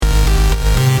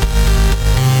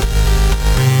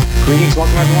Greetings,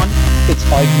 welcome everyone. It's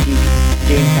All You Can Geek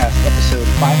Gamecast episode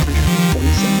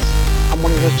 546. I'm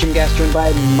one of your hosts, Jim Gass, joined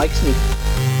by Mike Sneak,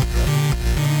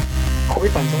 Corey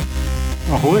Funzel,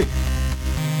 Ahoy,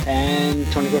 and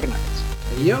Tony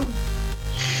Gorkanites. Yo.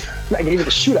 I gave you the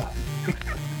shootout.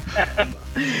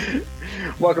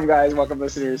 Welcome, guys. Welcome,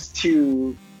 listeners,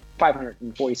 to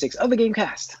 546 of the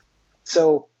Gamecast.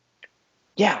 So,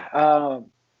 yeah,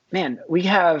 man,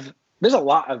 there's a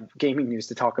lot of gaming news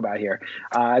to talk about here.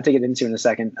 I'll take it into in a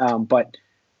second. But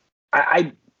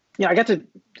I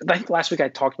think last week I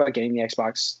talked about getting the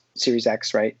Xbox Series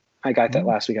X, right? I got that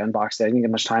last week. I unboxed it. I didn't get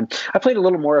much time. I played a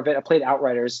little more of it. I played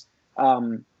Outriders.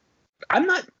 I'm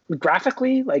not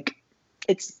graphically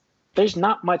there's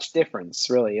not much difference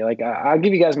really. Like I'll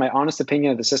give you guys my honest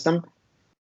opinion of the system.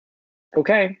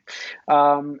 Okay.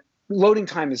 Loading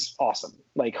time is awesome.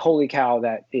 Like, holy cow,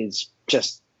 that is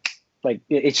just like,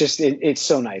 it's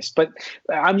so nice. But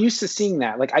I'm used to seeing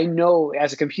that. Like, I know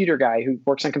as a computer guy who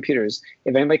works on computers,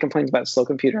 if anybody complains about a slow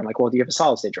computer, I'm like, well, do you have a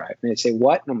solid state drive? And they say,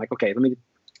 what? And I'm like, okay,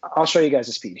 I'll show you guys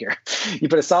the speed here. You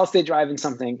put a solid state drive in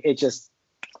something,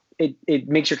 it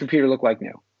makes your computer look like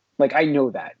new. Like, I know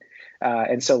that.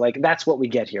 And so like, that's what we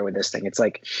get here with this thing. It's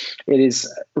like, it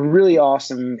is really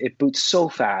awesome. It boots so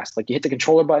fast. Like, you hit the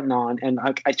controller button on and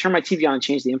I turn my TV on and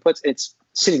change the inputs. It's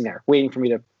sitting there waiting for me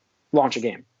to launch a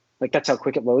game. Like, that's how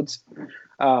quick it loads.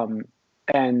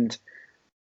 And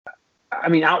I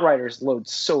mean, Outriders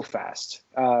loads so fast.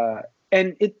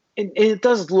 And it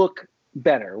does look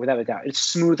better without a doubt. It's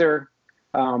smoother,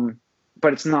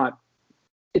 but it's not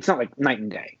like night and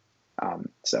day.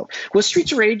 So with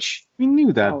Streets of Rage, we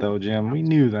knew that though, Jim. We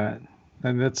knew that,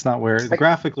 and that's not where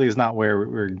graphically is not where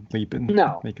we're leaping.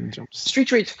 No, making jumps.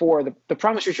 Streets of Rage 4. The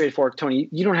problem with Streets of Rage 4, Tony,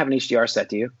 you don't have an HDR set,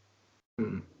 do you?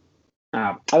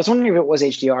 I was wondering if it was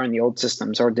HDR in the old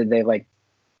systems, or did they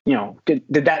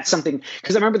did that something?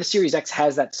 Because I remember the Series X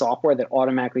has that software that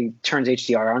automatically turns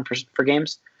HDR on for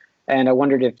games, and I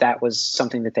wondered if that was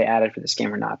something that they added for this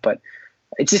game or not. But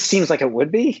it just seems like it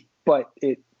would be, but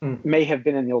it may have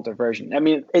been in the older version. I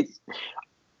mean, it's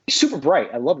super bright.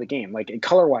 I love the game. Like,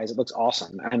 color-wise, it looks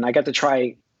awesome. And I got to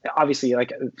try, obviously, I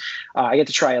get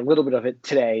to try a little bit of it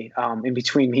today, in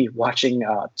between me watching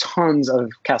tons of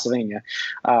Castlevania.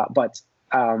 But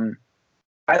I'm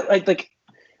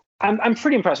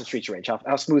pretty impressed with Streets of Rage,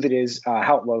 how smooth it is,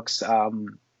 how it looks,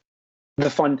 the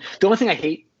fun. The only thing I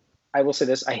hate, I will say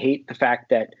this, I hate the fact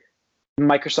that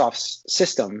Microsoft's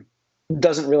system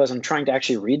doesn't realize I'm trying to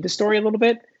actually read the story a little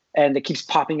bit, and it keeps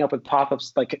popping up with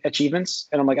pop-ups like achievements,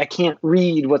 and I'm like, I can't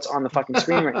read what's on the fucking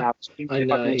screen right now. I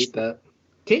know, I hate that.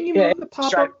 Can you move the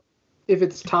pop-up if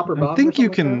it's top or bottom? I think you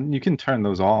can turn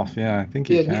those off. Yeah, I think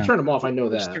you can. You turn them off. I know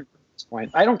that.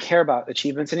 I don't care about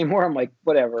achievements anymore. I'm like,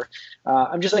 whatever.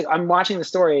 I'm just like, I'm watching the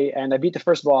story, and I beat the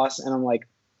first boss, and I'm like,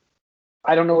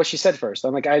 I don't know what she said first.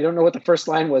 I'm like, I don't know what the first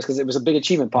line was, because it was a big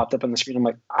achievement popped up on the screen. I'm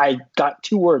like, I got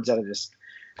 2 words out of this.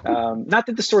 Not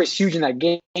that the story's huge in that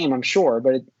game, I'm sure,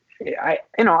 but I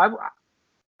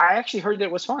actually heard that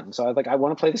it was fun. So I was like, I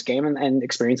want to play this game and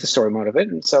experience the story mode of it.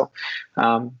 And so,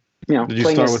 Did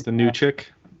you start with the new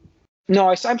chick?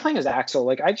 No, I'm playing as Axel.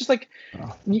 Like, I just like,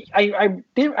 I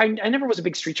never was a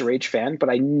big Streets of Rage fan, but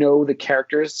I know the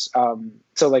characters.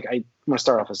 So like, I want to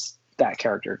start off as that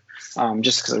character,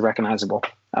 just because it's recognizable.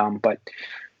 So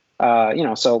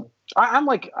I'm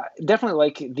like, definitely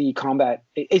like the combat.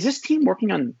 Is this team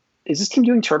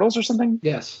doing Turtles or something?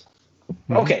 Yes.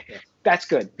 Okay, that's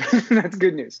good. That's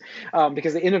good news,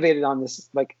 because they innovated on this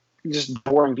like just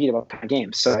boring beat up kind of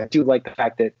game. So I do like the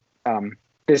fact that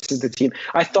this is the team.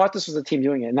 I thought this was the team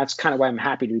doing it, and that's kind of why I'm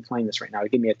happy to be playing this right now, to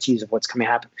give me a tease of what's going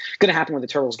to happen with the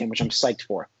Turtles game, which I'm psyched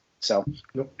for. So,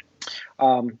 like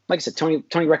I said,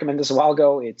 Tony recommended this a while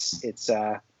ago. It's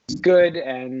good,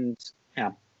 and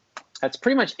yeah, that's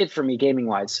pretty much it for me gaming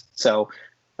wise. So,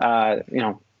 I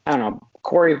don't know,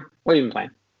 Corey, what have you been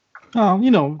playing?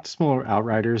 Smaller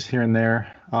Outriders here and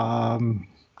there.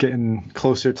 Getting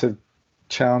closer to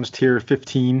challenge tier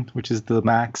 15, which is the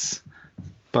max.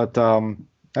 But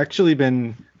actually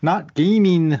been not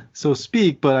gaming, so to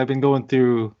speak, but I've been going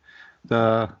through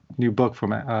the new book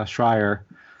from Schreier,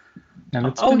 and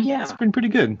it's been pretty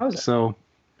good. So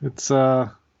it's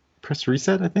press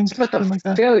reset, I think. It's about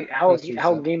the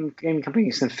how game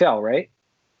companies can fail, right?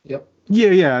 Yep.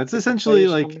 Yeah. It's essentially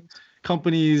like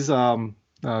companies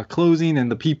closing,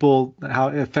 and the people, how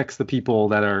it affects the people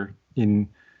that are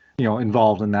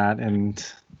involved in that, and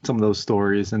some of those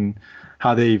stories, and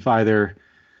how they've either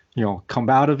come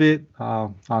out of it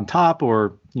on top,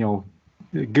 or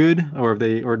good,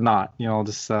 or not.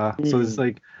 So it's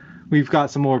like we've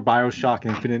got some more Bioshock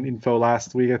Infinite info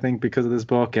last week, I think, because of this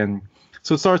book. And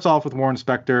so it starts off with Warren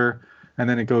Spector, and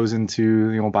then it goes into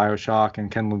Bioshock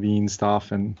and Ken Levine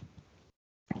stuff. And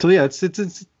so yeah,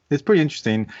 it's pretty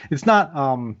interesting. It's not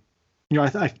I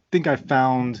think I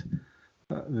found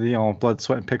the Blood,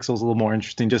 Sweat, and Pixels a little more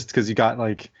interesting just because you got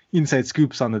like inside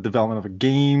scoops on the development of a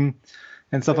game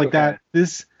and stuff like that.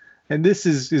 This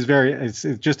is very it's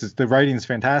just the writing is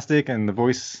fantastic and the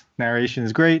voice narration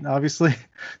is great. Obviously,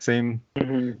 same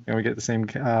we get the same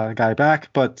guy back,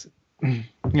 but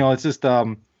it's just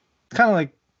kind of like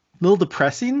a little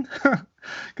depressing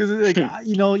because like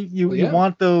you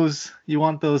want those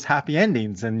happy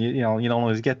endings and you don't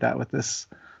always get that with this.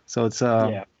 So it's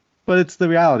but it's the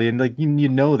reality, and like you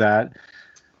know that,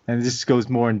 and it just goes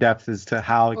more in depth as to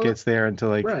how it gets there and to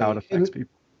like how it affects people.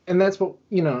 And that's what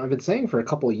I've been saying for a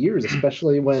couple of years,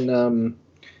 especially when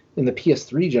in the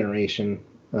PS3 generation,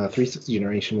 360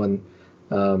 generation, when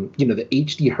the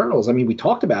HD hurdles. I mean, we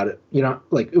talked about it.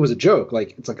 Like it was a joke.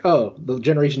 Like it's like, oh, the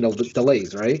generation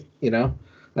delays, right? I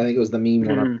think it was the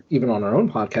meme even on our own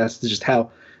podcast. Is just how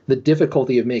the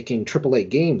difficulty of making AAA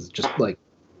games just like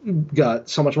got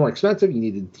so much more expensive. You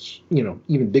needed,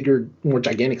 even bigger, more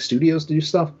gigantic studios to do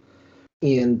stuff.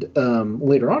 And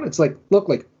later on, it's like, look,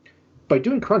 like by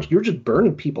doing crunch, you're just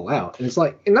burning people out. And it's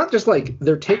like, and not just like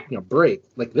they're taking a break,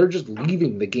 like they're just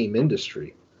leaving the game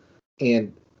industry.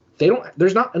 And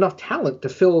there's not enough talent to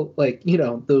fill like,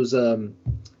 those,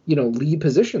 lead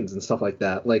positions and stuff like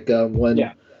that. Like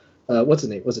when, what's his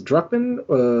name? Was it Druckmann?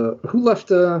 Who left?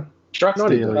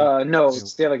 Druckmann? No,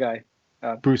 it's the other guy.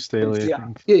 Bruce Staley. I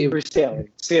think. Bruce Staley.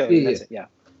 That's it. Yeah.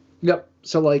 Yep.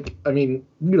 So like, I mean,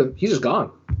 he's just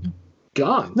gone.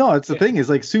 No, it's the thing is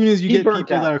like, soon as you get people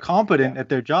that are competent at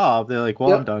their job, they're like,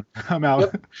 well, I'm done. I'm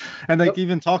out. And like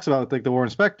even talks about like the Warren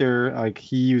Spector, like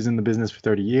he was in the business for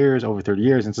over 30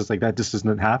 years. And it's just like that just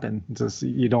doesn't happen. It's just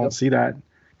you don't see that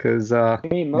because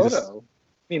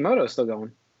Miyamoto's still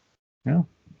going. Yeah.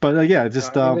 But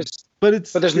it's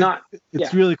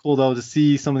really cool though to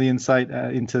see some of the insight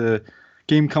into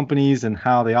game companies and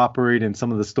how they operate and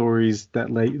some of the stories that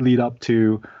lead up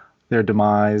to their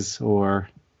demise or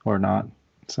not.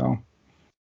 So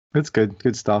it's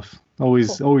good stuff.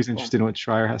 Always interested in what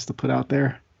Schreier has to put out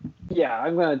there. Yeah,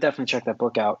 I'm gonna definitely check that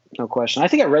book out, no question. I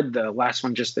think I read the last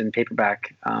one just in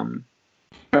paperback,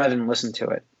 rather than listen to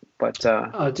it. But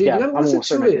dude, you gotta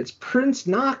listen to it. It's Prince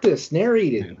Noctis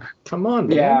narrated. Come on,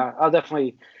 man. Yeah, I'll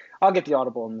get the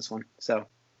Audible in this one. So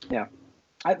yeah,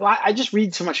 I just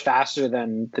read so much faster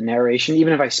than the narration.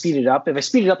 Even if I speed it up, I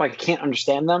can't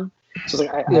understand them. So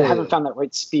it's like I haven't found that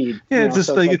right speed. Yeah, it's just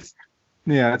so it's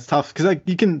tough because like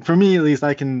you can, for me at least,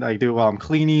 I can like do it while I'm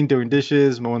cleaning, doing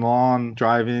dishes, mowing the lawn,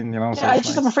 driving. Yeah,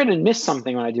 so I'm afraid to miss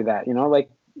something when I do that. Like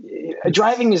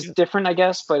driving is different, I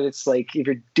guess, but it's like if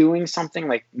you're doing something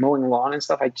like mowing the lawn and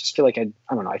stuff, I just feel like I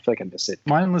don't know. I feel like I miss it.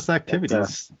 Mindless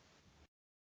activities.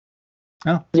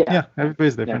 Yeah,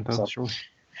 everybody's different though. Sure.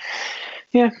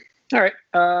 Yeah. All right.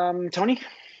 Tony.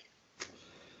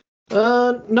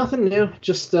 Nothing new.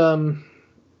 Just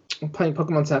playing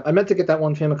Pokemon Snap. I meant to get that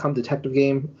one Famicom Detective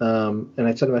game, and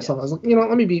I said to myself, I was like,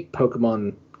 let me beat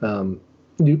Pokemon,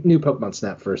 new Pokemon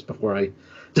Snap first before I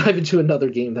dive into another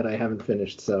game that I haven't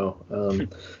finished. So,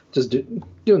 just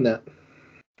doing that.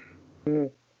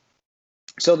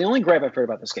 So the only gripe I've heard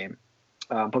about this game,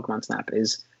 Pokemon Snap,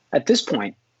 is at this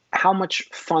point, how much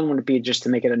fun would it be just to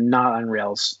make it a not on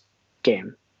rails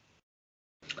game?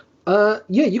 Yeah,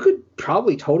 you could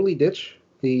probably totally ditch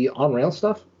the on-rail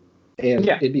stuff, and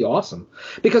it'd be awesome.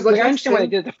 Because like I understand why they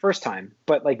did it the first time,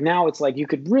 but like now it's like you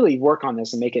could really work on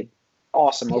this and make it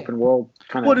awesome open world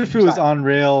kind of. What if it was on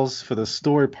rails for the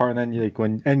story part, and then like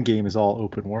when Endgame is all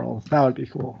open world? That would be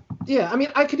cool. Yeah, I mean,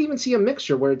 I could even see a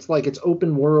mixture where it's like it's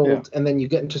open world, and then you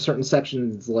get into certain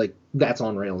sections like that's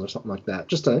on rails or something like that,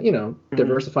 just to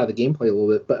diversify the gameplay a little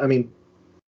bit. But I mean,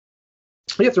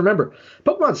 you have to remember,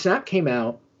 Pokemon Snap came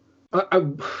out. I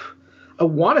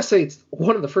want to say it's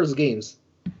one of the first games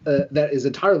that is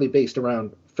entirely based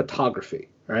around photography,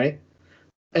 right?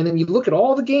 And then you look at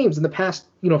all the games in the past,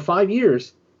 5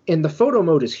 years, and the photo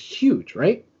mode is huge,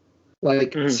 right?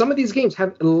 Like some of these games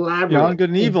have elaborate. Beyond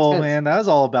Good and Evil, man, that was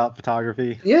all about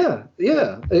photography. Yeah,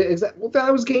 exactly. Well,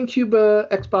 that was GameCube,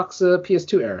 Xbox,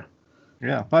 PS2 era.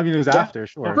 Yeah, I mean it was after,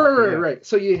 sure. Right.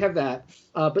 So you have that,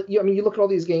 but you look at all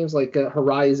these games like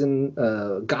Horizon,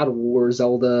 God of War,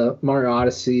 Zelda, Mario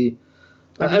Odyssey.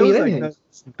 Anything.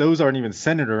 Those aren't even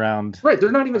centered around. Right,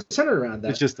 they're not even centered around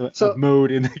that. It's just a mode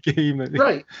in the game.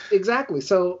 Right, exactly.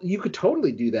 So you could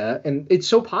totally do that, and it's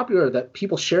so popular that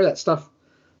people share that stuff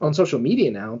on social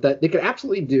media now that they could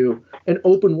absolutely do an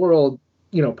open world,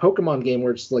 Pokemon game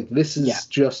where it's like this is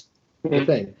just the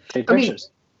thing. Take I mean, pictures.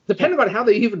 depending on how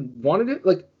they even wanted it,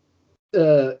 like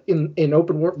in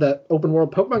open world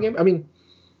Pokemon game. I mean,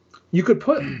 you could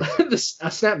put a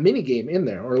Snap mini game in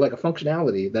there, or like a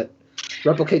functionality that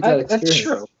replicates that experience. That's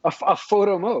true. A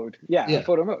photo mode. Yeah, a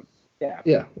photo mode. Yeah.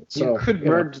 Yeah. So you could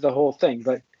merge the whole thing,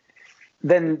 but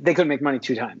then they could make money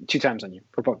two times on you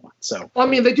for Pokemon. So well, I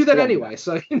mean, they do that anyway.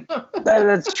 So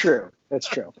that's true. That's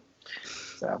true.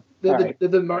 So they're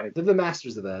the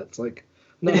masters of that. It's like,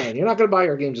 no, you're not going to buy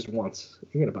our game just once.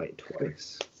 You're going to buy it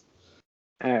twice.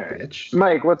 All right, bitch.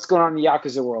 Mike, what's going on in the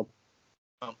Yakuza world?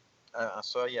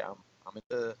 So yeah, I'm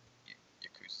into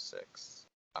Yakuza 6.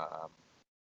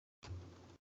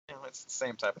 It's the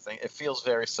same type of thing. It feels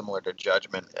very similar to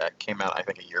Judgment. It came out, I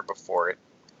think, a year before it.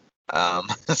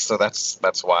 So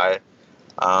that's why.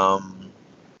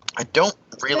 I don't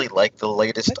really like the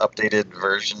latest updated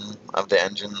version of the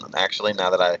engine. Actually, now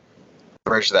that I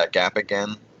bridged that gap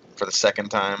again for the second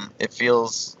time, it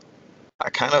feels. I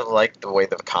kind of like the way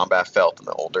the combat felt in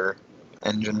the older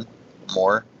engine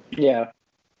more. Yeah.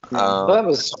 Well, that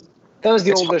was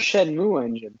the older Shenmue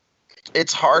engine.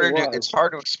 It's harder it's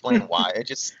hard to explain why.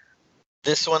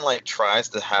 This one like tries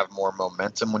to have more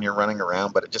momentum when you're running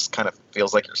around, but it just kind of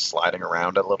feels like you're sliding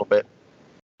around a little bit.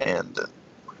 And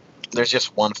there's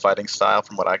just one fighting style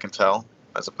from what I can tell,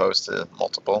 as opposed to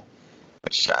multiple.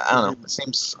 Which I don't know, it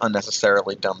seems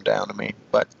unnecessarily dumbed down to me,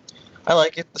 but I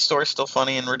like it. The story's still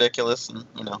funny and ridiculous, and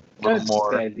a little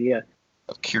more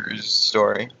of Kiryu's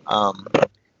story.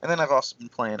 And then I've also been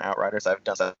playing Outriders. I've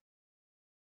done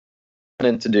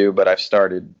something to do, but I've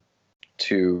started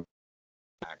to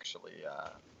actually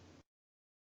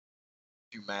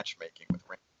do matchmaking with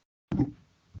Rain.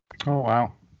 Oh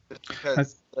wow!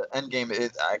 Because the end game,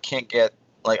 I can't get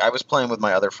I was playing with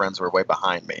my other friends who were way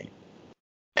behind me,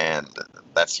 and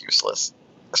that's useless.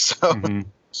 So,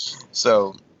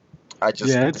 so I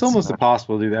just it's almost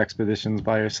impossible to do the expeditions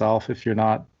by yourself if you're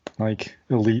not like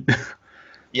elite.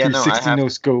 Yeah, no, 60 no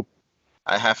scope.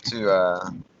 I have to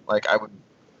I would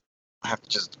have to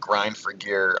just grind for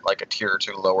gear like a tier or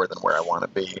two lower than where I want to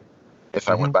be if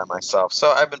I went by myself. So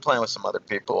I've been playing with some other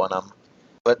people,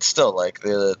 but still like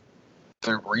the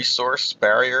resource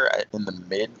barrier in the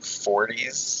mid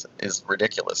 40s is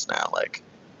ridiculous now.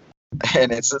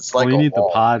 And it's like you need wall.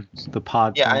 the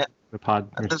pod. Yeah, the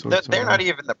pod. They're not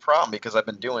even the problem because I've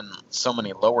been doing so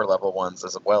many lower level ones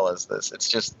as well as this. It's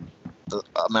just the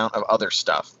amount of other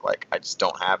stuff. I just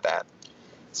don't have that.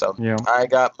 So I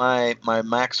got my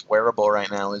max wearable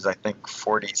right now is I think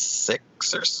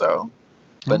 46 or so,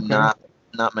 but not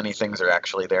many things are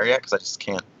actually there yet because I just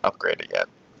can't upgrade it yet.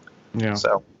 Yeah.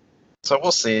 So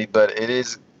we'll see, but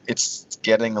it's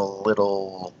getting a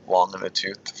little long in the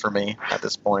tooth for me at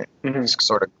this point. Just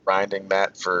sort of grinding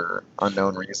that for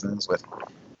unknown reasons with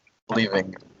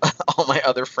leaving all my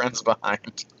other friends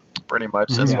behind pretty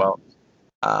much as well.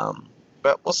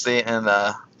 But we'll see, and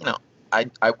I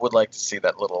would like to see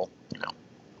that little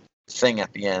thing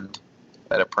at the end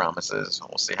that it promises.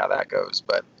 We'll see how that goes,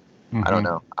 but I don't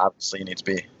know. Obviously, you need to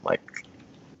be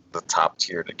the top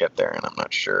tier to get there, and I'm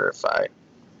not sure if I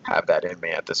have that in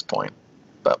me at this point.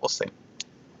 But we'll see.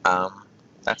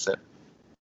 That's it.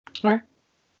 All right.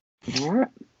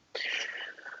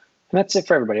 That's it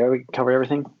for everybody. We covered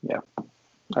everything. Yeah.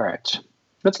 All right.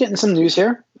 Let's get into some news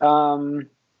here.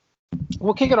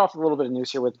 We'll kick it off with a little bit of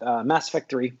news here with Mass Effect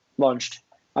 3 launched.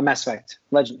 Mass Effect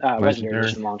Legendary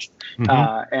Edition launched.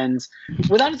 And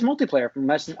without its multiplayer,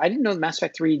 I didn't know Mass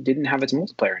Effect 3 didn't have its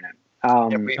multiplayer in it. I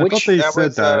thought they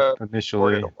said that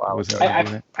initially.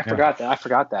 I forgot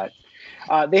that.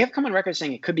 They have come on record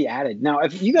saying it could be added. Now,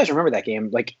 if you guys remember that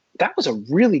game, that was a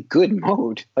really good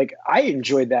mode. I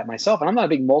enjoyed that myself, and I'm not a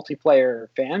big multiplayer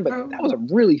fan, but that was a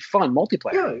really fun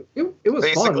multiplayer. Yeah, it was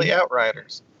basically fun.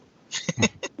 Outriders.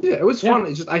 Yeah, it was fun.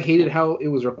 It's just I hated how it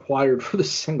was required for the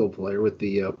single player with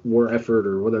the war effort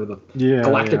or whatever the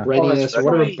galactic readiness or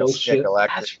whatever bullshit.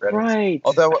 That's right.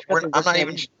 Although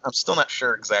I'm still not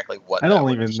sure exactly what. I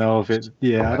don't even know if it.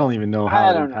 Yeah, I don't even know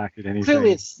how it impacted anything.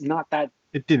 Clearly, it's not that.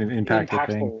 It didn't impact a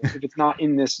thing if it's not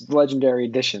in this Legendary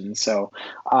Edition. So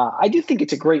I do think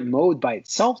it's a great mode by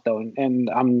itself, though, and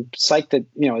I'm psyched that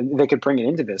they could bring it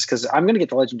into this because I'm going to get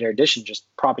the Legendary Edition, just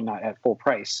probably not at full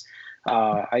price. It's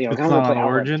not on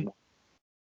Origin.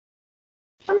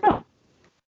 I don't know.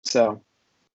 So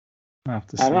I have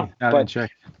to see. I don't know. I haven't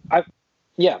checked. I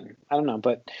don't know,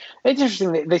 but it's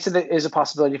interesting. They said there is a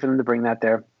possibility for them to bring that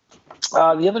there.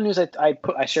 The other news I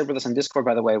shared with us on Discord,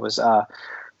 by the way, was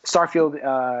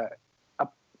Starfield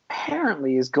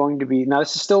apparently is going to be, now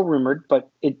this is still rumored, but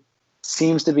it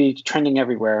seems to be trending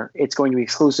everywhere. It's going to be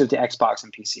exclusive to Xbox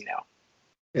and PC now.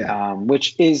 Yeah.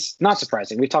 Which is not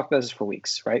surprising. We've talked about this for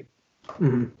weeks, right?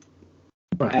 Mm-hmm.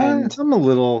 Right. And I'm a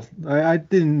little. I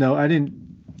didn't know.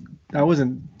 I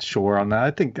wasn't sure on that.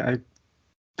 I think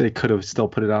they could have still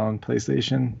put it out on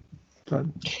PlayStation, but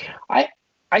I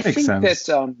makes think sense.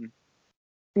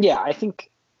 that I think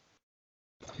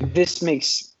this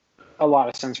makes a lot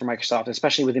of sense for Microsoft,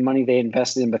 especially with the money they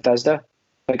invested in Bethesda.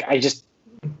 Like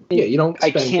you don't I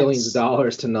spend can't billions of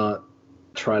dollars to not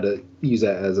try to use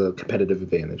that as a competitive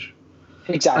advantage.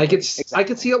 Exactly. I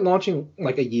could see it launching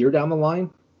like a year down the line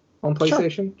on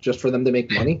PlayStation, just for them to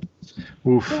make money.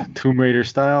 Oof, Yeah. Tomb Raider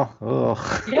style.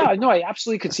 Oh. Yeah, no, I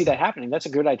absolutely could see that happening. That's a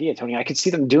good idea, Tony. I could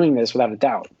see them doing this without a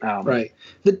doubt. Right.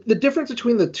 The difference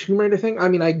between the Tomb Raider thing, I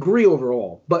mean, I agree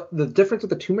overall, but the difference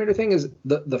with the Tomb Raider thing is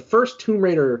the first Tomb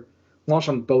Raider launched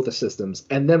on both the systems,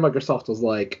 and then Microsoft was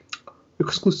like,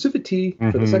 exclusivity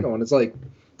for the second one. It's like,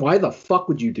 why the fuck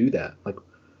would you do that? Like,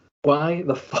 why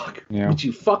the fuck would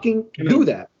you fucking do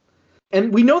that?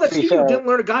 And we know that studio didn't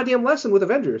learn a goddamn lesson with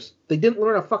Avengers. They didn't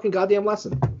learn a fucking goddamn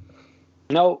lesson.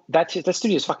 No, that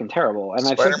studio is fucking terrible. And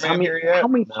I've said how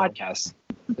many podcasts?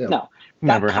 Yeah. No,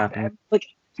 never happened. Like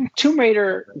Tomb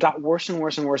Raider got worse and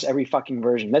worse and worse every fucking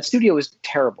version. That studio is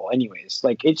terrible, anyways.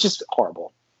 Like it's just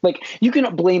horrible. Like you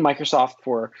can blame Microsoft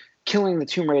for killing the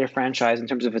Tomb Raider franchise in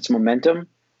terms of its momentum,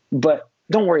 but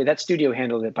don't worry, that studio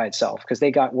handled it by itself because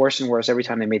they got worse and worse every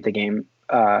time they made the game.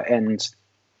 And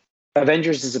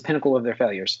Avengers is the pinnacle of their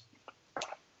failures.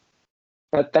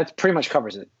 But that pretty much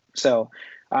covers it. So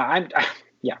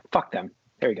fuck them.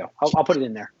 There you go. I'll put it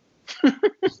in there.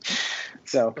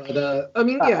 So, but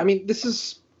I mean, this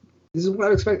is what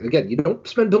I expect. Again, you don't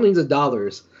spend billions of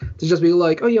dollars to just be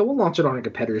like, oh yeah, we'll launch it on a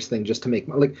competitor's thing just to make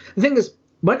money. Like the thing is,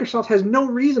 Microsoft has no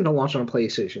reason to launch on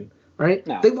PlayStation. Right?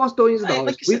 No. They lost billions of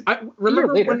dollars. Like I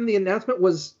remember when the announcement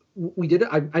was we did it.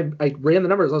 I ran the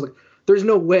numbers. I was like, there's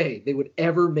no way they would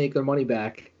ever make their money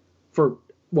back for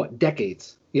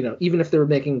decades. You know, even if they were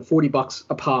making $40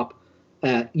 a pop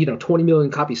at 20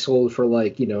 million copies sold for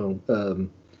like the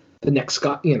next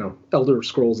Elder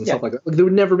Scrolls and stuff like that. Like, they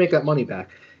would never make that money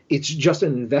back. It's just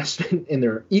an investment in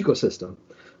their ecosystem.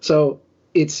 So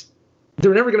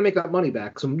they're never going to make that money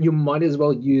back. So you might as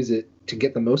well use it to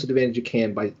get the most advantage you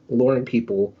can by luring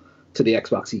people to the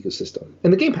Xbox ecosystem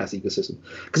and the Game Pass ecosystem,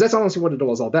 because that's honestly what it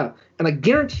was all about. And I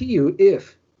guarantee you,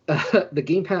 if the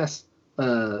Game Pass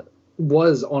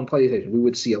was on PlayStation, we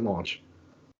would see it launch.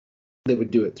 They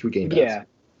would do it through Game Pass.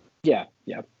 Yeah,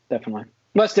 definitely.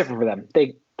 Well, that's different for them.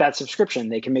 That subscription,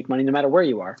 they can make money no matter where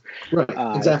you are.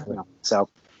 Right, exactly. So,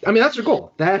 I mean, that's their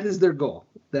goal. That is their goal.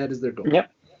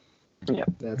 Yep.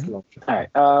 That's the launch. All right.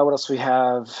 What else we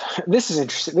have? This is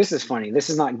interesting. This is funny.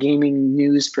 This is not gaming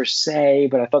news per se,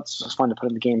 but I thought this was fun to put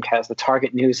in the Gamecast. The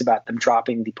Target news about them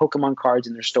dropping the Pokemon cards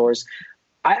in their stores.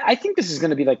 I think this is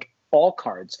going to be like all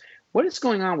cards. What is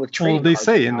going on with trading? Well, they cards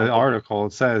say now? in the article,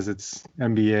 it says it's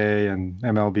NBA and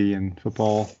MLB and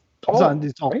football.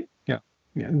 It's all, right? Yeah.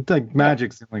 Like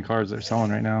Magic's the only cards they're selling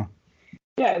right now.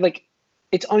 Yeah, like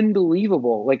it's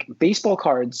unbelievable. Like baseball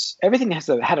cards, everything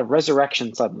had a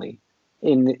resurrection suddenly.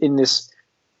 In this,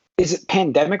 is it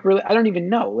pandemic really? I don't even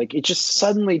know. Like it just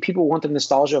suddenly people want the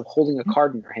nostalgia of holding a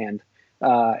card in their hand,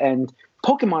 and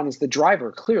Pokemon is the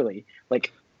driver clearly.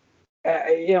 Like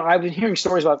I've been hearing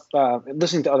stories about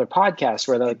listening to other podcasts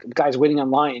where the guys waiting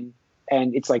online,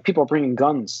 and it's like people are bringing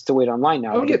guns to wait online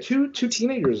now. Oh yeah, two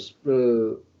teenagers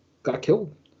got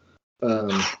killed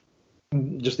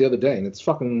just the other day, and it's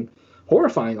fucking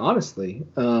horrifying, honestly.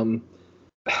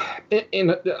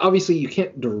 And obviously you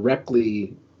can't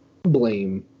directly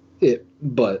blame it,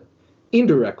 but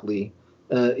indirectly,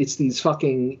 it's these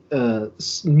fucking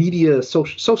social media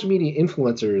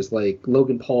influencers like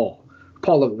Logan Paul,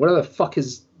 whatever the fuck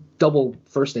his double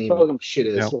first name shit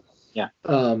is. Yep. Yeah.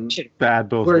 Bad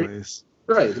both ways.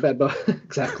 Right, it's bad both.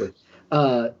 Exactly.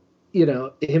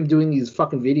 Him doing these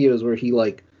fucking videos where he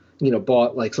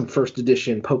bought like some first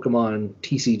edition Pokemon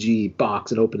TCG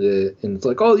box and opened it, and it's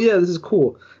like, oh yeah, this is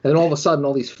cool. And then all of a sudden,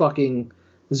 all these fucking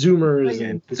Zoomers.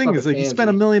 And the thing is, like, you spent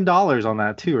 $1 million on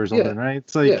that too, or something, right?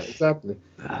 It's like, yeah, exactly.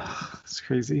 It's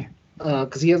crazy.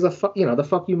 Because he has the fuck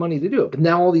you money to do it. But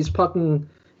now all these fucking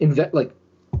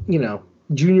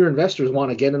junior investors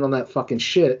want to get in on that fucking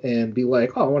shit and be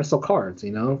like, oh, I want to sell cards,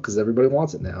 because everybody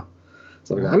wants it now.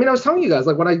 So, I mean, I was telling you guys,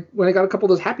 like, when I got a couple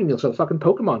of those Happy Meals for the fucking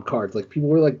Pokemon cards, like, people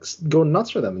were like going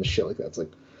nuts for them and shit like that. It's like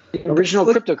original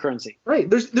cryptocurrency. Right.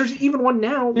 There's even one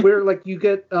now where like you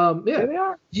get they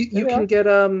are. You can get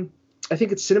I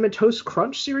think it's Cinnamon Toast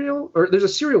Crunch cereal, or there's a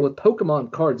cereal with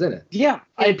Pokemon cards in it. Yeah,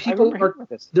 and people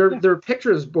there are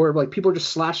pictures where like people are just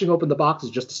slashing open the boxes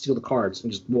just to steal the cards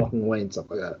and just walking away and stuff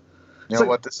like that. You know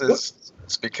what this is?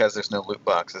 It's because there's no loot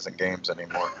boxes in games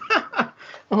anymore.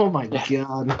 Oh my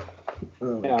god.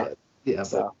 Oh my Yeah. God. Yeah,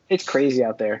 So it's crazy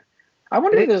out there. I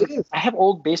wonder It if is. I have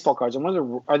old baseball cards. I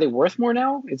wonder, are they worth more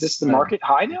now? Is this the market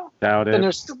high now? Doubt Then it.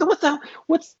 there's still,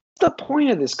 what's the point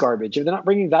of this garbage if they're not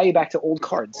bringing value back to old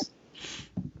cards?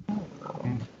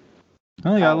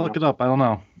 Oh, you I gotta don't look know. it up. I don't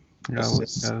know. You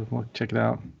It's- gotta look, check it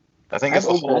out. I think I it's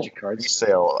have the old whole Magic cards.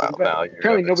 resale value.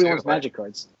 Apparently of it, nobody too. wants Like, Magic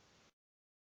cards.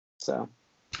 So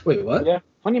Wait, what? yeah,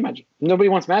 plenty of Magic. Nobody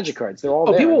wants Magic cards. They're all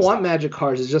Oh, there. people and want stuff. Magic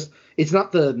cards. It's just it's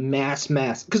not the mass.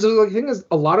 Because the thing is,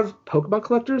 a lot of Pokemon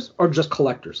collectors are just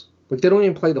collectors. Like they don't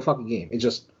even play the fucking game. It's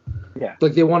just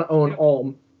like they want to own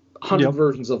all 100 Yep.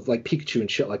 versions of like Pikachu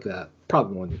and shit like that.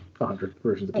 Probably more than 100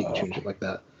 versions of Pikachu and shit like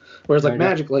that. Whereas like I got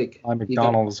Magic, like My you got-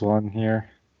 McDonald's one here.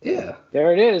 yeah.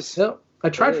 There it is. No, I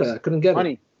tried There for it is. that. Couldn't get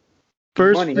Money.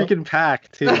 First Money. freaking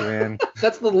pack too, man. it.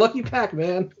 That's the lucky pack,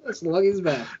 man. That's the luckiest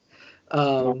pack.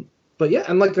 But yeah,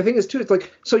 and like the thing is too, it's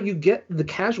like so you get the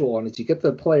casual ones, you get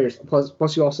the players,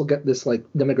 plus you also get this like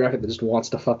demographic that just wants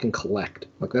to fucking collect.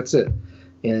 Like that's it.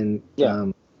 And Yeah.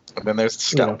 and then there's the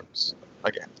scalpers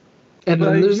again. and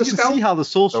But then there's you the can scout. see how the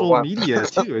social one- media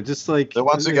too. It's just like The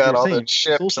ones who like got you're all saying, the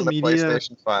chips social and the media,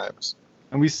 PlayStation 5s.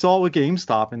 and we saw with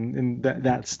GameStop and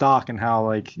that stock and how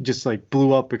like just like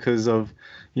blew up because of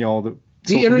the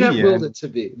social internet media. willed it to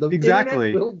be. The Exactly.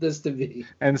 internet willed this to be.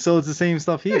 And so it's the same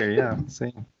stuff here. Yeah,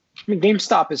 same. I mean,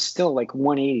 GameStop is still like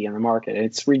 180 in the market.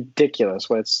 It's ridiculous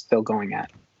what it's still going at.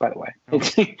 By the way,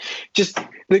 it's just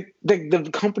the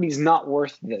company's not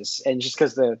worth this, and just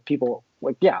because the people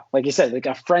like you said, like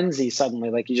a frenzy suddenly,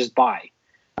 like you just buy.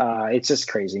 It's just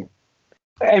crazy.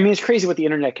 I mean, it's crazy what the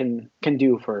internet can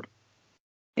do for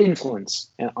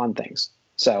influence on things.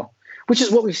 So, which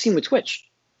is what we've seen with Twitch.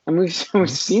 I mean, we've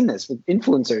seen this with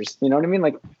influencers. You know what I mean?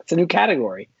 Like it's a new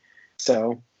category.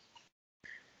 So.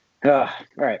 All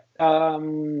right.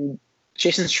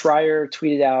 Jason Schreier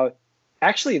tweeted out,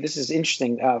 actually, this is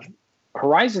interesting.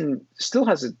 Horizon still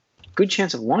has a good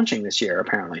chance of launching this year,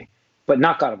 apparently, but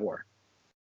not God of War.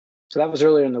 So that was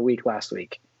earlier in the week, last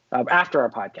week, after our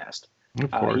podcast. Of He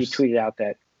course. tweeted out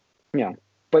that,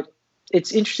 but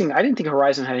it's interesting. I didn't think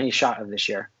Horizon had any shot of this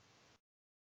year.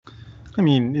 I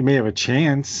mean, it may have a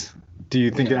chance. Do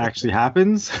you think it actually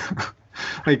happens?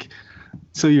 Like,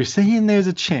 so you're saying there's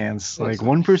a chance, like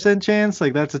 1% chance?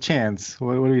 Like that's a chance.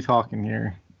 What are we talking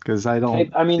here? Because I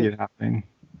don't I mean, see it happening.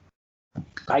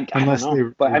 I Unless don't know.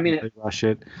 they, But I mean, they rush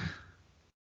it.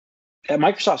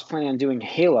 Microsoft's planning on doing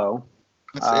Halo.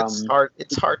 It's hard.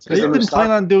 It's hard to Because They've they been were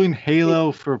planning on doing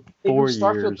Halo for They do 4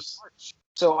 Starfield in years. March.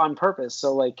 So on purpose.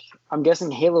 So like, I'm guessing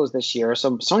Halo's this year.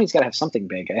 So Sony's got to have something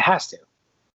big. It has to.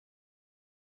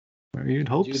 You'd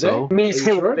hope Do they? so. I mean, Are it's you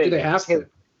Halo sure? big. Do they have It's Halo- to?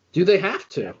 Do they have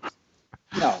to?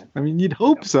 No. I mean, you'd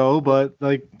hope so, but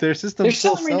like their systems They're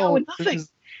still selling right now sell. with nothing.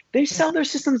 They sell their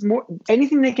systems more.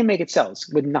 Anything they can make, it sells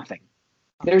with nothing.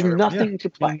 There's Yeah. nothing to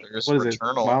play. There's What is it?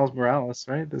 Returnal. Miles Morales,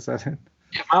 right? Is that it?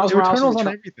 Miles Yeah, Morales Returnal's is on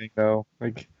Returnal. everything though.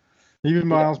 Like even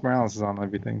Miles Morales is on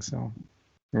everything. So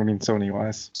I mean, Sony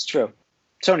wise. It's true.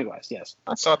 Sony wise, yes.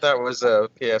 I thought that was a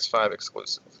PS5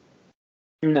 exclusive.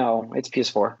 No, it's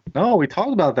PS4. No, we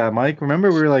talked about that, Mike.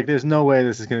 Remember, we were like, "There's no way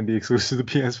this is going to be exclusive to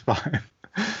PS5."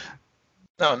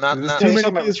 No, not There's not too He's many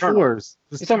talking about PS4s.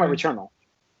 He's talking about Returnal.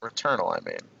 Returnal. I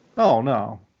mean, Oh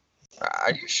no,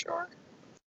 are you sure?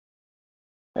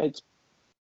 It's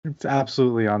it's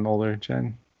absolutely on older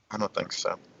gen. I don't think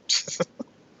so.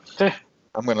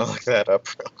 I'm gonna look that up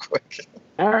real quick.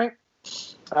 all right.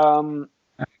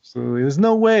 Absolutely, there's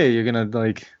no way you're gonna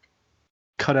like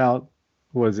cut out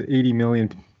what is it, 80 million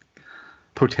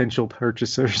potential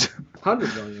purchasers.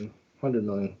 100 million. 100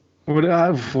 million.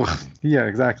 What? Yeah,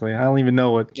 exactly. I don't even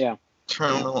know what.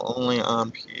 Returnal only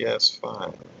on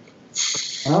PS5.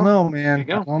 I don't know, man. you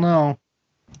go. I don't know.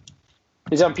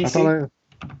 It's on I PC. thought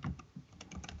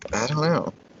I don't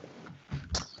know.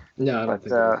 No, I don't But think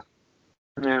so.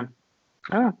 yeah,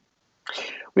 I don't know.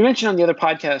 We mentioned on the other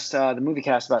podcast, the movie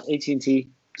cast, about AT&T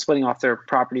splitting off their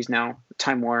properties now.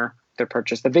 Time Warner, their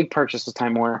purchase, the big purchase was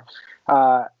Time Warner.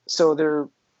 So they're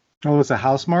Oh, it's a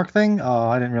Housemark thing? Oh,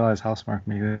 I didn't realize Housemark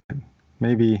made it.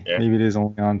 Maybe Yeah. it is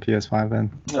only on PS5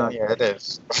 then. Oh yeah, it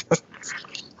is.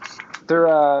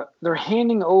 they're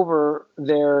handing over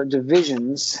their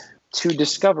divisions to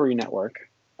Discovery Network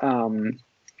in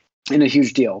a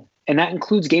huge deal. And that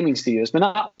includes gaming studios, but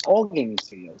not all gaming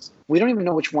studios. We don't even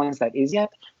know which ones that is yet.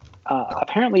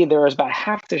 Apparently, there is about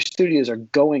half their studios are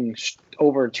going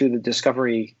over to the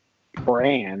Discovery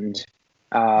brand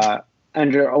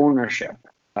under ownership.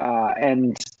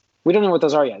 And we don't know what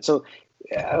those are yet. So,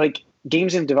 like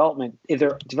games in development, if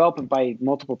they're developed by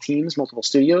multiple teams, multiple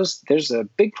studios, there's a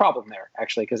big problem there,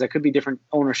 actually, because there could be different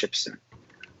ownership soon.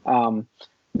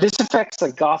 This affects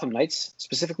like Gotham Knights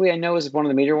specifically. I know is one of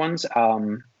the major ones.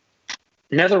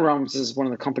 NetherRealms is one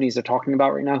of the companies they're talking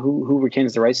about right now. Who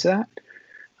retains the rights to that?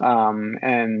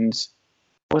 And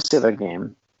what's the other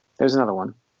game? There's another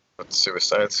one. With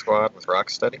Suicide Squad with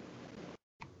Rocksteady.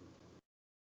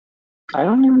 I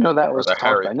don't even know that was the talked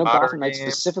Harry about. I know Potter Gotham Knights game.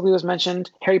 specifically was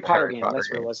mentioned. Harry Potter Harry game, Potter that's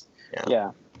what game. it was.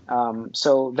 Yeah.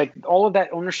 So like all of that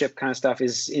ownership kind of stuff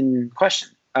is in question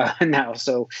now.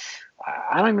 So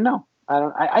I don't even know.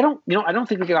 I don't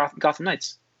think we get Gotham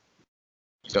Knights.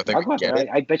 You don't think we get it?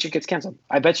 I bet you it gets canceled.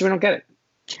 I bet you we don't get it.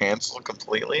 Canceled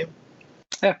completely?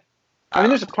 Yeah. I mean,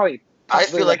 there's probably. I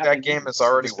feel like that game has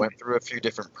already went through a few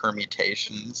different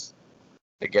permutations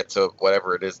to get to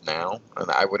whatever it is now, and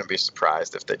I wouldn't be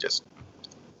surprised if they just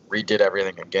redid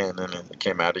everything again and it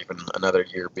came out even another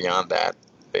year beyond that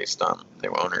based on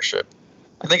new ownership.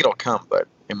 I think it'll come, but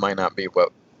it might not be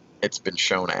what it's been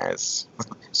shown as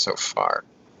so far.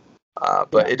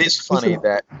 But it is funny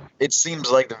that it seems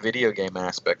like the video game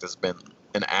aspect has been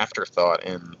an afterthought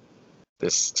in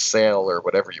this sale or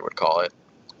whatever you would call it.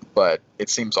 But it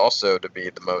seems also to be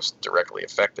the most directly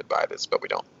affected by this, but we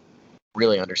don't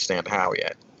really understand how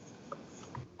yet.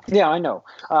 Yeah, I know.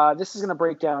 This is going to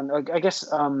break down. I guess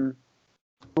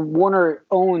Warner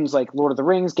owns like Lord of the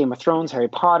Rings, Game of Thrones, Harry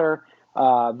Potter,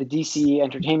 the DC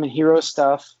Entertainment Heroes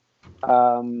stuff,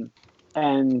 and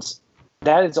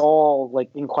that is all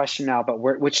like in question now. But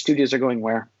which studios are going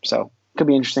where? So it could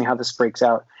be interesting how this breaks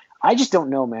out. I just don't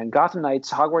know, man. Gotham Knights,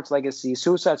 Hogwarts Legacy,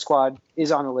 Suicide Squad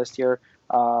is on the list here.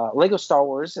 Lego Star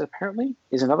Wars apparently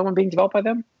is another one being developed by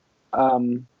them.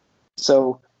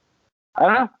 So I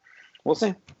don't know. We'll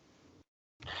see.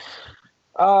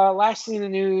 Lastly in the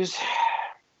news,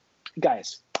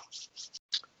 guys,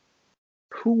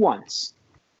 who wants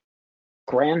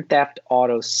Grand Theft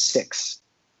Auto 6?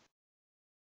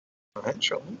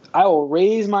 Eventually. I will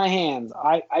raise my hands.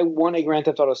 I want a Grand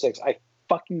Theft Auto 6. I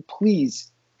fucking please.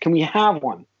 Can we have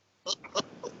one?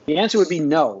 The answer would be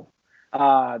no.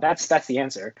 That's the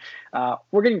answer.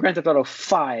 We're getting Grand Theft Auto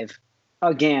 5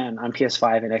 again on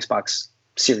PS5 and Xbox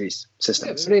Series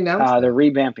systems. Yeah, they're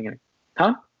revamping it.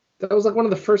 Huh? That was like one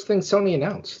of the first things Sony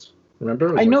announced.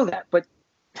 Remember? I know that, but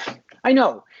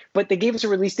they gave us a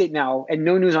release date now and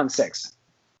no news on 6.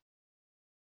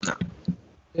 No.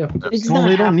 Yeah. No,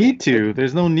 they don't need to.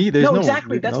 There's no need. There's no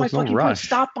exactly. That's my fucking point.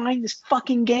 Stop buying this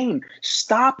fucking game.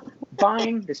 Stop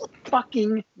buying this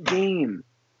fucking game.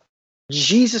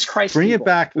 Jesus Christ! Bring people. it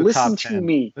back. To Listen top to 10.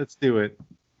 me. Let's do it.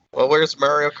 Well, where's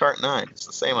Mario Kart 9? It's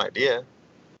the same idea.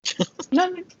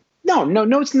 No, it's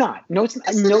not.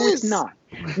 It's not.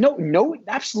 No,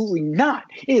 absolutely not.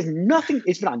 It is nothing.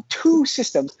 It's been on 2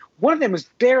 systems. One of them is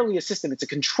barely a system. It's a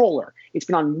controller. It's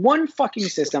been on 1 fucking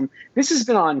system. This has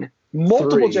been on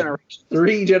multiple generations.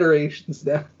 3 generations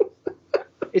now.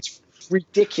 It's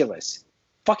ridiculous.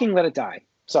 Fucking let it die.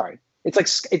 Sorry. It's like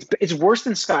it's worse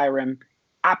than Skyrim.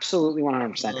 Absolutely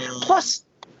 100%. Plus,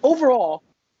 overall,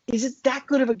 is it that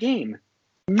good of a game?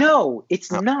 No,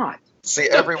 it's not. See,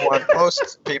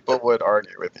 most people would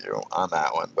argue with you on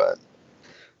that one, but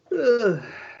I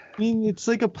mean, it's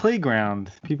like a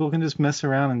playground. People can just mess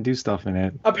around and do stuff in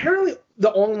it. Apparently,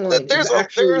 the online there's a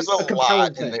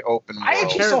lot in the open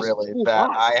world, really, that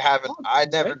I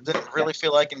didn't really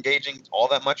feel like engaging all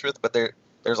that much with, but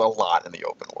there's a lot in the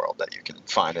open world that you can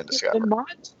find and discover. The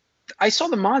mod, I saw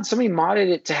the mod. Somebody modded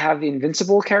it to have the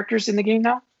invincible characters in the game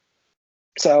now.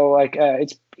 So like,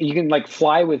 you can like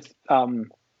fly with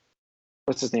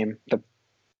what's his name, the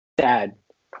dad.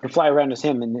 You can fly around as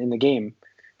him in the game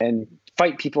and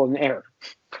fight people in the air.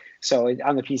 So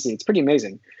on the PC, it's pretty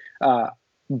amazing.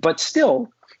 But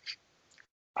still,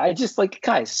 I just like,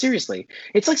 guys, seriously,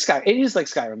 it's like It is like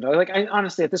Skyrim though. Like I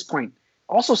honestly at this point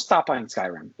also stop buying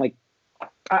Skyrim. Like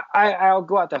I'll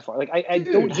go out that far. Like I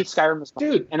don't hate Skyrim as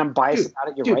much, and I'm biased about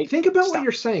it. You're right. Think about what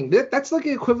you're saying. That's like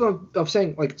the equivalent of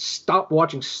saying like stop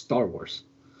watching Star Wars.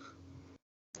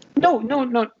 No, it's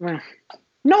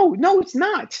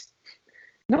not.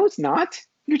 No, it's not.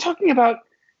 You're talking about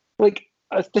like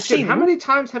the same. How many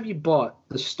times have you bought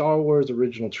the Star Wars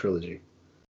original trilogy?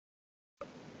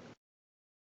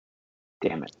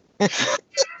 Damn it.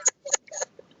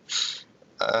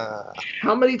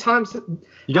 How many times?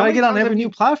 You gotta get on every new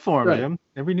platform, Jim.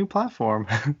 Every new platform.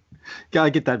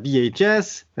 Gotta get that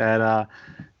VHS, that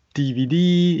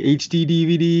DVD, HD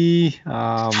DVD.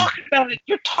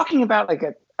 You're talking about like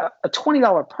a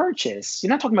 $20 purchase. You're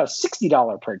not talking about a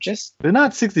 $60 purchase. They're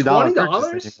not $60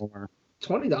 purchases anymore.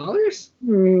 $20?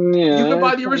 Yeah, you can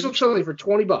buy the original trilogy for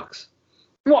 $20.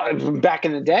 Well, back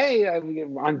in the day,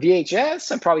 on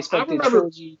VHS, I probably spent the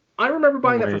trilogy. I remember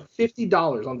buying that for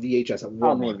 $50 on VHS at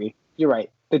Walmart. Oh, maybe. You're right.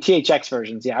 The THX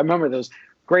versions, yeah. I remember those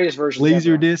greatest version.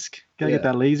 Laserdisc. Gotta get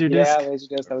that Laserdisc. Yeah,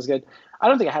 Laserdisc. That was good. I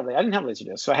don't think I didn't have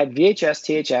Laserdisc. So I had VHS,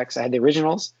 THX. I had the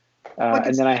originals,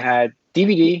 and then I had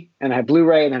DVD, and I had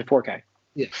Blu-ray, and then 4K.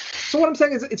 Yeah. So what I'm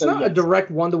saying is, it's not a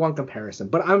direct one-to-one comparison,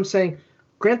 but I'm saying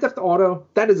Grand Theft Auto,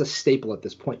 that is a staple at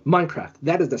this point. Minecraft,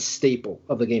 that is the staple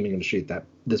of the gaming industry at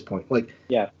this point. Like,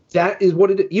 that is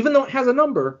what it is. Even though it has a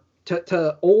number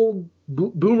to old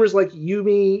boomers like you,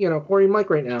 me, Corey and Mike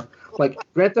right now, like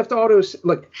Grand Theft Auto,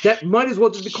 like that might as well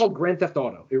just be called Grand Theft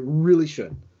Auto. It really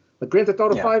should. Like Grand Theft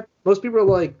Auto 5, most people are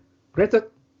like, Grand Theft.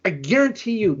 I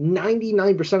guarantee you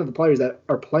 99% of the players that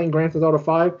are playing Grand Theft Auto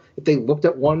 5, if they looked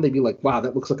at 1, they'd be like, wow,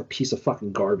 that looks like a piece of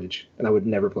fucking garbage, and I would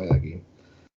never play that game.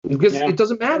 Because it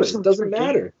doesn't matter. It doesn't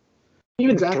matter.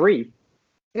 Even 3.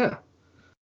 Yeah.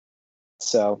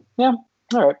 So, yeah.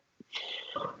 All right.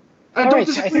 I don't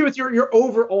disagree with your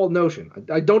overall notion.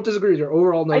 I don't disagree with your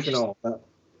overall notion at all.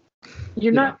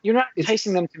 You're not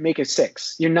enticing them to make a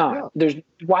 6. You're not. Yeah.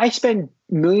 Why spend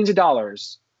millions of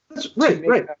dollars? That's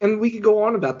right. And we could go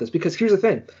on about this because here's the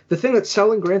thing. The thing that's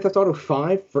selling Grand Theft Auto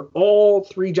 5 for all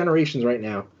 3 generations right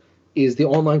now is the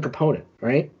online component,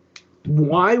 right?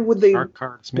 Why would they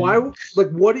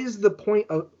what is the point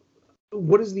of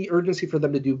what is the urgency for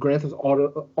them to do Grand Theft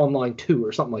Auto Online 2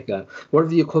 or something like that? Whatever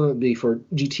the equivalent would be for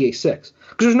GTA 6.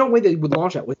 Because there's no way they would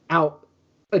launch that without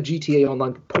a GTA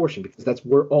Online portion because that's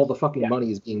where all the fucking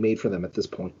money is being made for them at this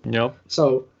point. Yep.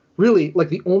 So really, like,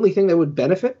 the only thing that would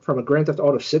benefit from a Grand Theft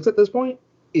Auto 6 at this point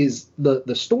is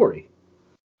the story.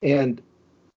 And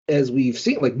as we've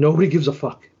seen, like, nobody gives a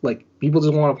fuck. Like, people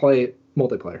just want to play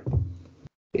multiplayer.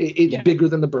 It's bigger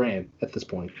than the brand at this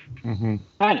point. Mm-hmm.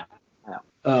 I know.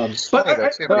 It's funny, though,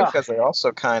 too, because they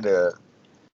also kind of,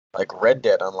 like, Red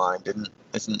Dead Online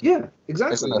isn't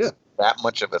that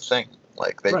much of a thing.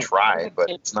 Like, they tried, but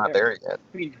it's not there yet.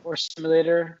 Horse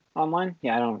Simulator Online?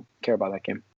 Yeah, I don't care about that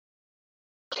game.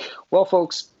 Well,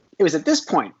 folks, it was at this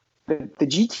point that the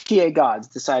GTA gods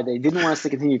decided they didn't want us to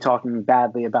continue talking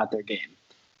badly about their game.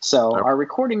 So our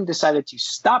recording decided to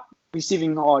stop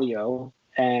receiving audio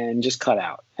and just cut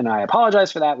out. And I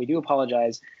apologize for that. We do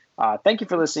apologize. Thank you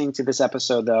for listening to this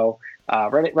episode, though.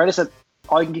 Write us at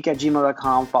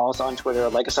allyoucangeek@gmail.com. Follow us on Twitter.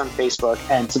 Like us on Facebook.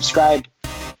 And subscribe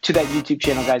to that YouTube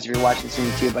channel, guys, if you're watching this on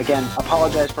YouTube. Again,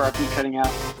 apologize for our feet cutting out.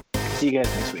 See you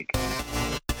guys next week.